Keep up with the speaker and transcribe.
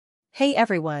Hey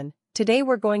everyone, today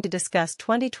we're going to discuss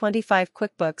 2025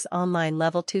 QuickBooks Online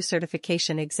Level 2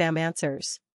 Certification Exam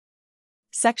answers.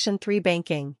 Section 3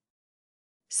 Banking.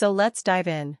 So let's dive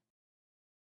in.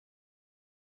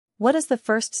 What is the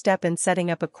first step in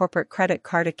setting up a corporate credit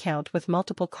card account with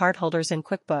multiple cardholders in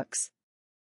QuickBooks?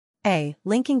 A.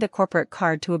 Linking the corporate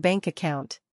card to a bank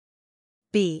account.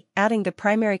 B. Adding the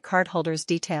primary cardholder's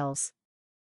details.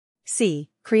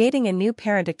 C. Creating a new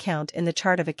parent account in the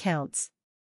chart of accounts.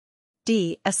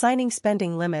 D. Assigning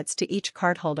spending limits to each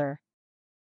cardholder.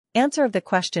 Answer of the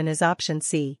question is option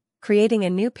C, creating a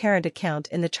new parent account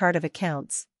in the chart of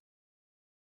accounts.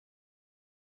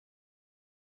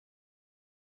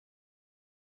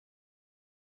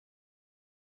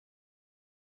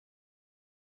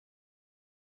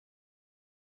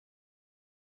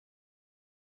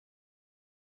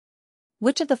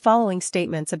 Which of the following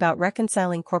statements about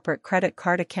reconciling corporate credit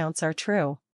card accounts are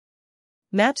true?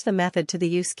 Match the method to the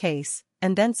use case,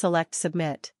 and then select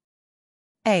Submit.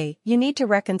 A. You need to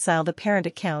reconcile the parent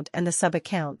account and the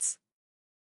sub-accounts.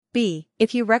 B.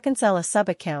 If you reconcile a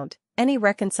sub-account, any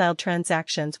reconciled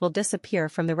transactions will disappear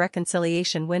from the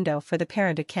reconciliation window for the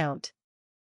parent account.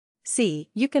 C.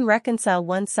 You can reconcile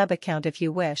one sub-account if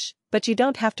you wish, but you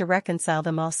don't have to reconcile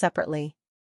them all separately.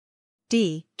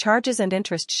 D. Charges and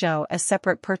interest show as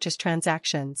separate purchase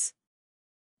transactions.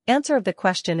 Answer of the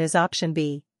question is option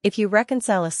B. If you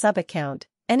reconcile a sub-account,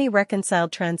 any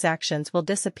reconciled transactions will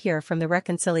disappear from the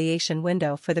reconciliation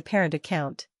window for the parent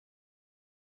account.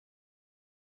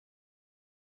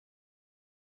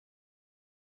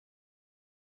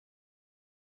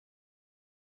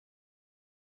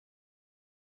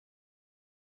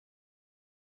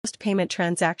 Payment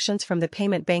transactions from the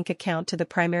payment bank account to the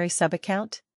primary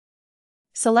sub-account?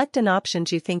 Select an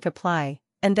options you think apply,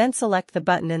 and then select the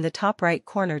button in the top right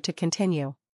corner to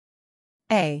continue.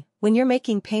 A. When you're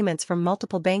making payments from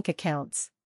multiple bank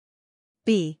accounts.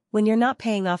 B. When you're not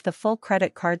paying off the full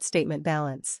credit card statement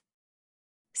balance.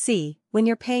 C. When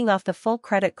you're paying off the full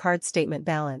credit card statement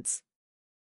balance.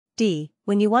 D.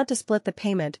 When you want to split the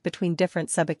payment between different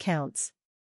sub-accounts.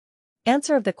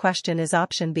 Answer of the question is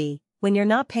option B. When you're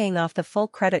not paying off the full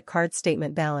credit card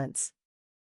statement balance.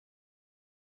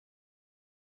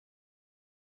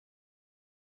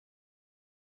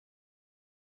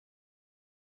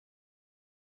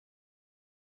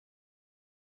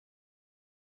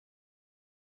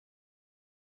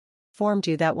 Informed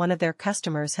you that one of their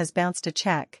customers has bounced a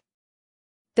check.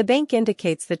 The bank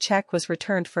indicates the check was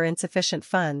returned for insufficient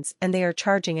funds and they are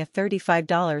charging a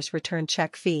 $35 return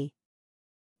check fee.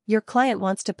 Your client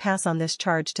wants to pass on this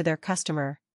charge to their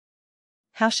customer.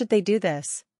 How should they do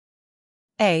this?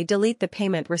 A. Delete the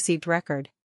payment received record.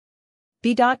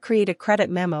 B. Create a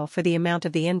credit memo for the amount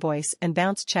of the invoice and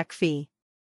bounce check fee.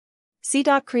 C.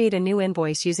 Create a new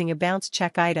invoice using a bounce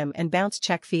check item and bounce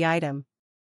check fee item.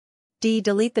 D.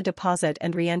 Delete the deposit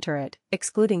and re-enter it,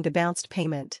 excluding the bounced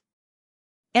payment.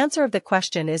 Answer of the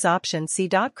question is option C.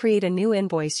 Create a new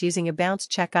invoice using a bounce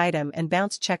check item and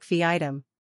bounce check fee item.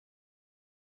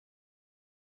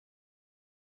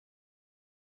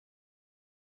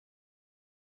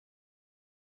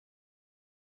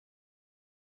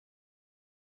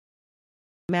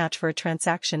 Match for a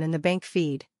transaction in the bank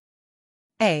feed.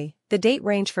 A. The date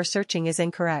range for searching is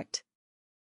incorrect.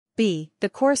 B. The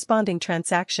corresponding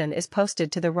transaction is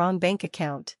posted to the wrong bank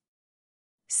account.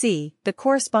 C. The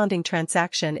corresponding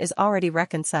transaction is already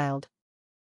reconciled.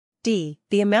 D.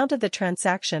 The amount of the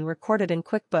transaction recorded in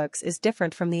QuickBooks is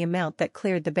different from the amount that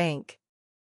cleared the bank.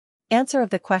 Answer of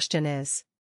the question is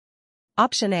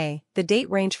option A. The date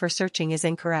range for searching is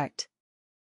incorrect.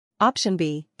 Option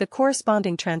B. The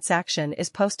corresponding transaction is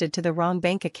posted to the wrong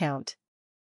bank account.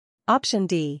 Option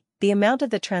D. The amount of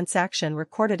the transaction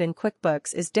recorded in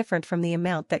QuickBooks is different from the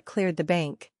amount that cleared the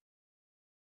bank.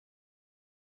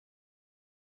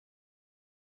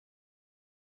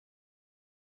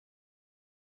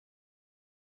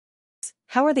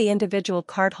 How are the individual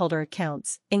cardholder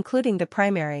accounts, including the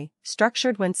primary,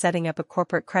 structured when setting up a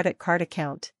corporate credit card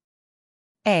account?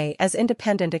 A. As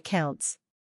independent accounts.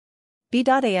 B.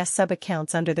 As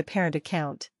sub-accounts under the parent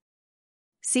account.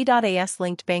 C. As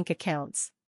linked bank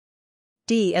accounts.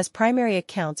 D. As primary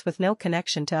accounts with no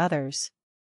connection to others.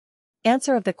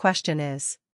 Answer of the question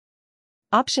is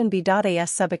option B.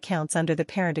 As sub-accounts under the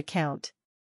parent account.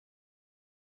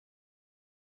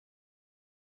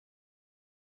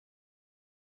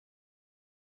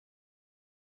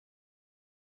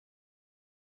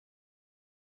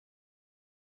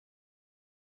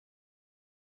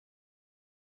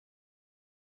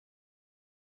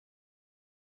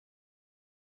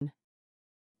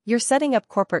 You're setting up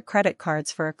corporate credit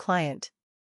cards for a client.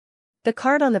 The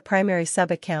card on the primary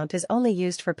sub-account is only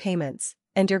used for payments,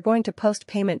 and you're going to post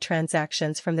payment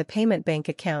transactions from the payment bank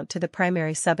account to the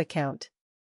primary sub-account.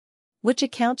 Which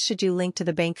account should you link to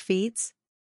the bank feeds?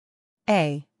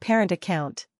 A. Parent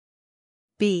account.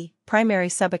 B. Primary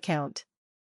sub-account.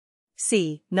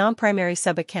 C. Non-primary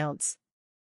sub-accounts.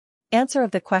 Answer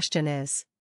of the question is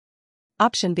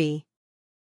option B.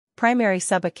 Primary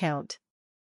sub-account.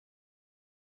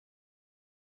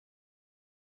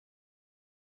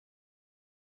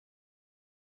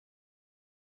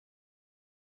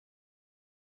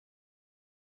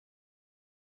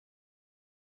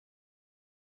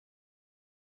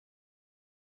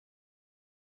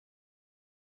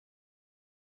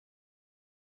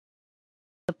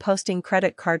 Of posting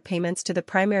credit card payments to the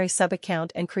primary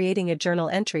sub-account and creating a journal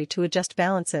entry to adjust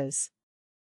balances.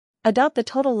 A. The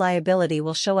total liability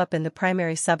will show up in the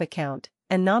primary sub-account,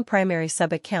 and non-primary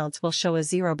sub-accounts will show a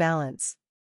zero balance.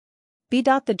 B.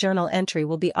 The journal entry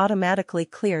will be automatically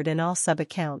cleared in all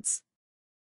sub-accounts.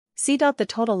 C. The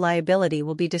total liability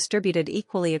will be distributed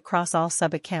equally across all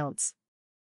sub-accounts.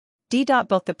 D.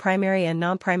 Both the primary and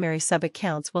non-primary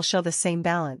sub-accounts will show the same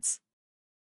balance.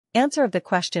 Answer of the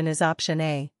question is option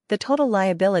A. The total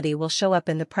liability will show up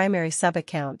in the primary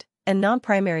sub-account, and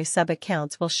non-primary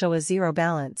sub-accounts will show a zero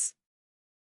balance.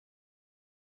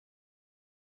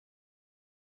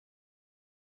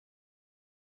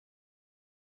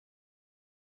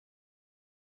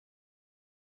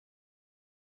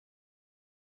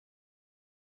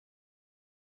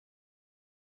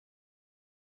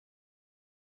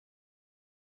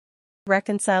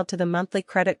 Reconciled to the monthly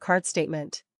credit card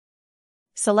statement.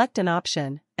 Select an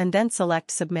option, and then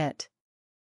select Submit.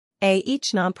 A.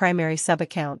 Each non-primary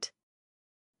sub-account.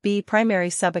 B. Primary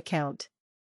sub-account.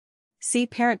 C.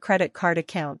 Parent credit card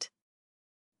account.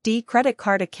 D. Credit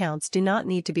card accounts do not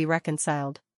need to be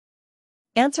reconciled.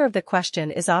 Answer of the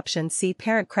question is option C.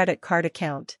 Parent credit card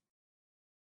account.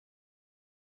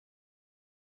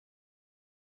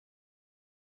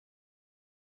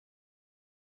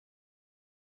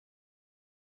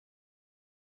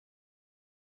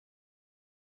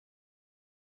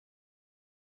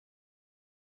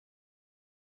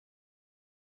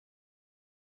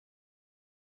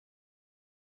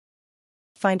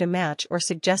 Find a match or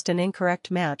suggest an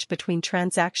incorrect match between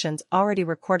transactions already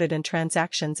recorded and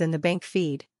transactions in the bank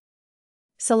feed.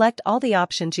 Select all the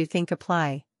options you think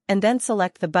apply, and then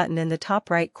select the button in the top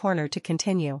right corner to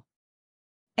continue.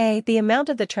 A. The amount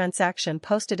of the transaction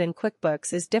posted in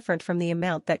QuickBooks is different from the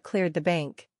amount that cleared the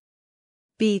bank.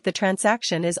 B. The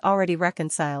transaction is already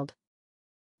reconciled.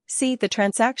 C. The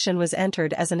transaction was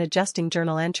entered as an adjusting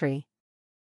journal entry.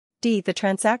 D. The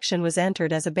transaction was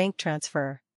entered as a bank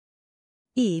transfer.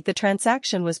 E. The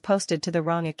transaction was posted to the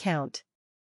wrong account.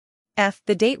 F.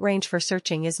 The date range for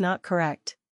searching is not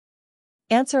correct.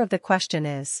 Answer of the question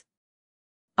is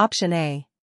option A.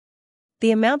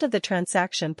 The amount of the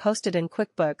transaction posted in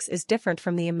QuickBooks is different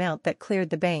from the amount that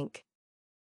cleared the bank.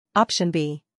 Option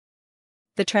B.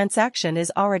 The transaction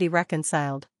is already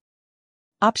reconciled.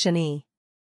 Option E.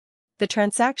 The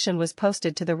transaction was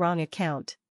posted to the wrong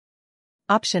account.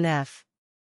 Option F.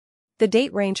 The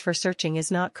date range for searching is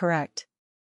not correct.